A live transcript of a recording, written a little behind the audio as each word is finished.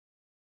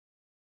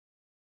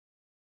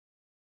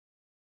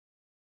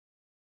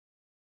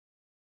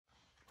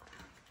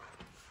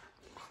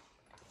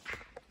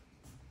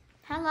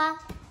Hello.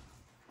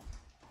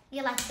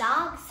 You like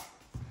dogs?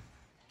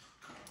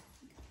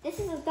 This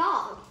is a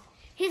dog.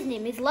 His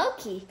name is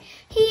Loki.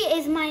 He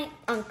is my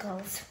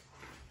uncle's.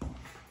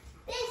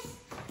 This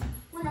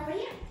one over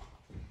here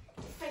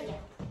is Freya.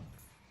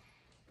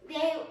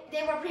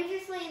 They were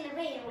previously in the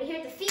rain and we're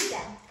here to feed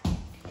them.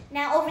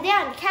 Now over there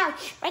on the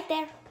couch, right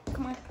there.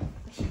 Come on.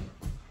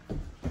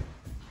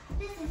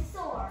 This is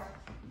Thor.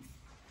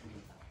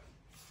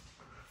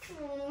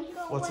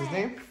 What's his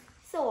name?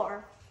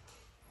 Thor.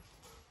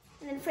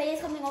 And then Freya's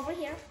coming over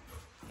here.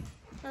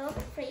 Oh,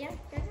 Freya.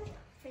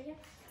 Freya.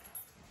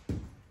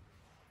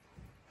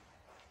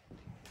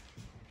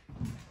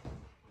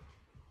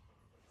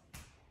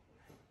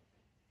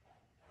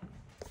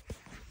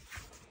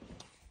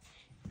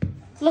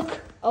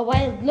 Look, a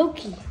wild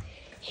Loki,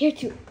 here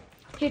to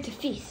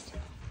feast.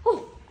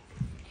 Oh,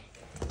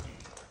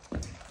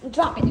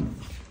 drop it.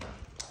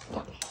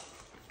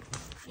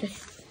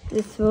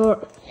 This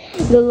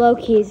the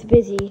Loki is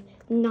busy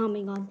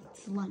nomming on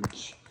its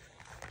lunch.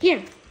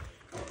 Here,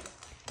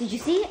 did you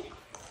see it?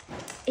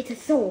 It's a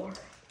Thor.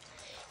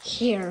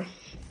 Here,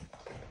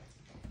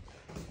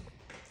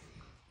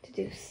 to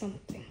do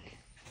something.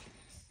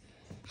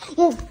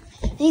 Oh,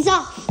 he's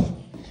off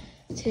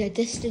to the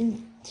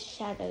distant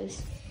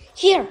shadows.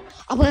 Here,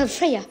 I will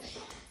Freya.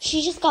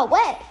 She just got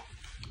wet.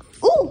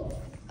 Ooh,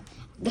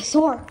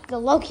 the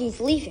Loki's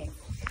leaving.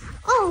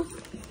 Oh,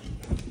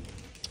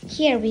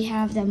 here we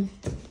have them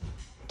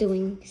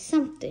doing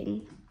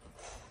something.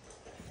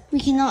 We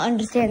cannot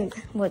understand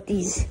what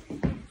these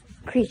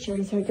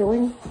creatures are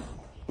doing.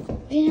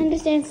 We can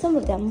understand some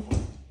of them.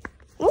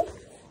 Ooh,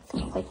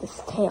 like this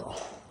tail.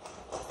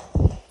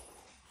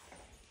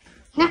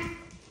 Nah.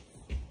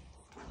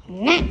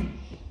 Nah.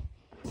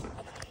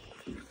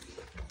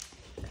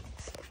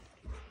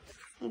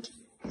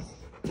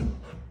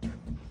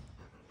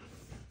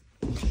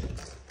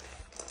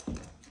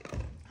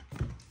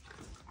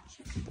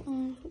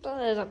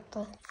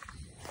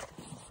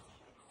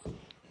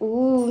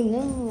 Oh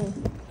no.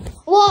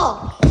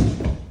 Whoa!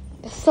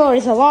 The Thor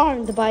is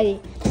alarmed by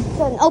the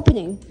sudden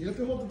opening. You have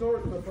to hold the door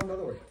from the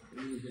other way.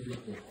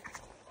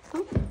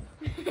 Huh?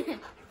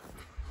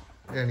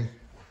 Dani.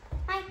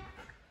 Hi.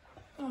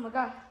 Oh my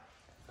god.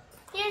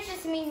 Here's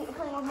just me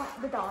playing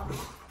with the dog.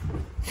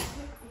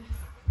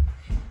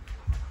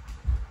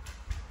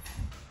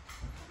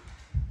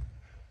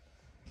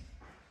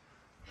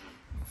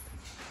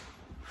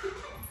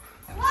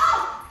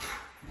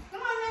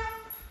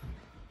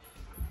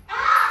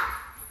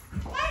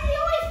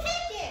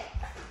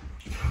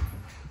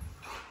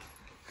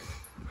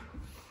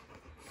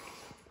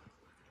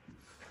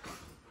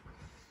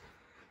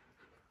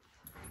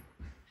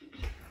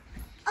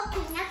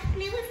 Okay, let's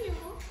play with you.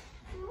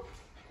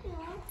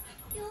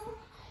 You.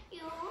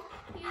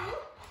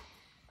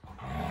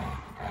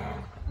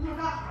 Oh my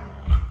god.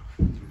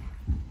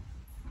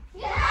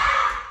 Yeah!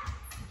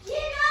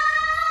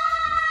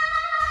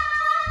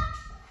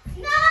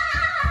 No!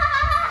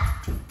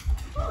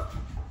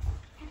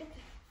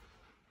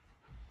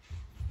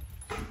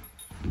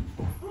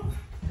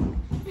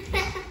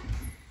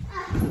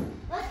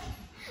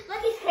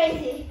 Look, he's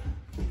crazy.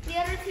 The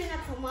other two,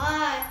 not so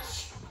much.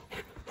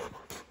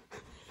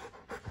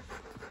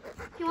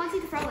 He wants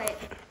you to throw it.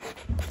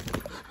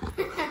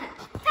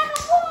 Tug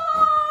of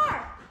war!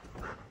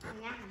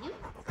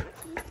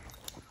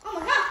 Oh my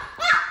god!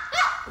 Ah!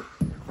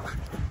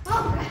 Oh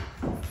my god!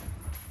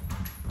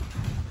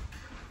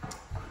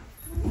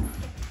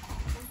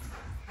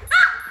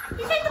 Ah!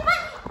 He hit the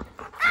button!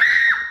 Ah!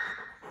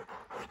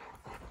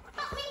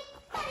 Help me!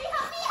 Daddy,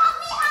 help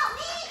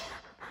me!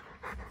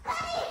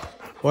 Daddy!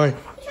 Why? He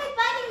tried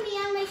biting me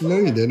on my shoulder. No,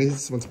 you didn't. He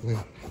just wants to play.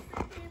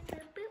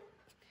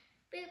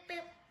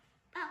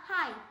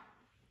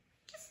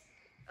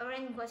 A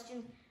random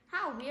question.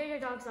 How weird are your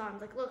dog's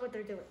arms? Like, look what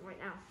they're doing right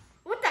now.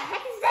 What the heck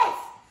is this?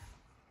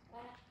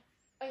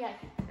 Oh yeah.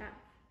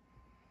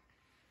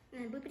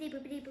 And boopity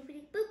boopity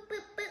boopity boop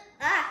boop boop.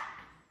 Ah!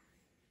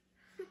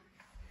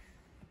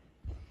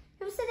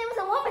 Who said it was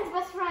a woman's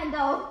best friend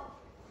though?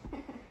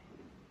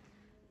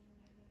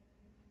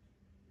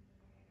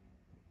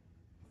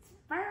 It's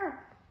fur.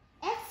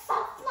 It's so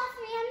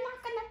fluffy. I'm not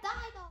gonna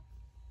die though.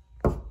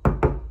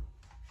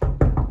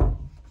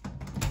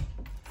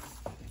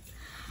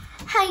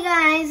 Hi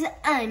guys,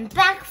 I'm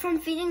back from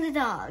feeding the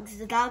dogs.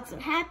 The dogs are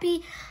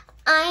happy,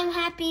 I'm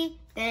happy,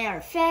 they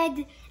are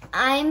fed,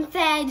 I'm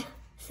fed.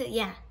 So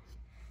yeah,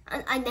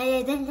 I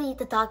didn't eat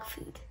the dog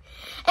food.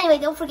 Anyway,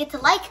 don't forget to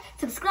like,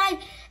 subscribe,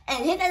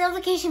 and hit that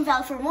notification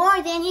bell for more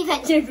Dani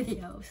Adventure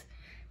videos.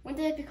 When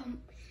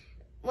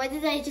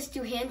did I just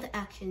do hand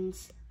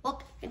actions?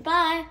 Well,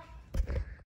 goodbye.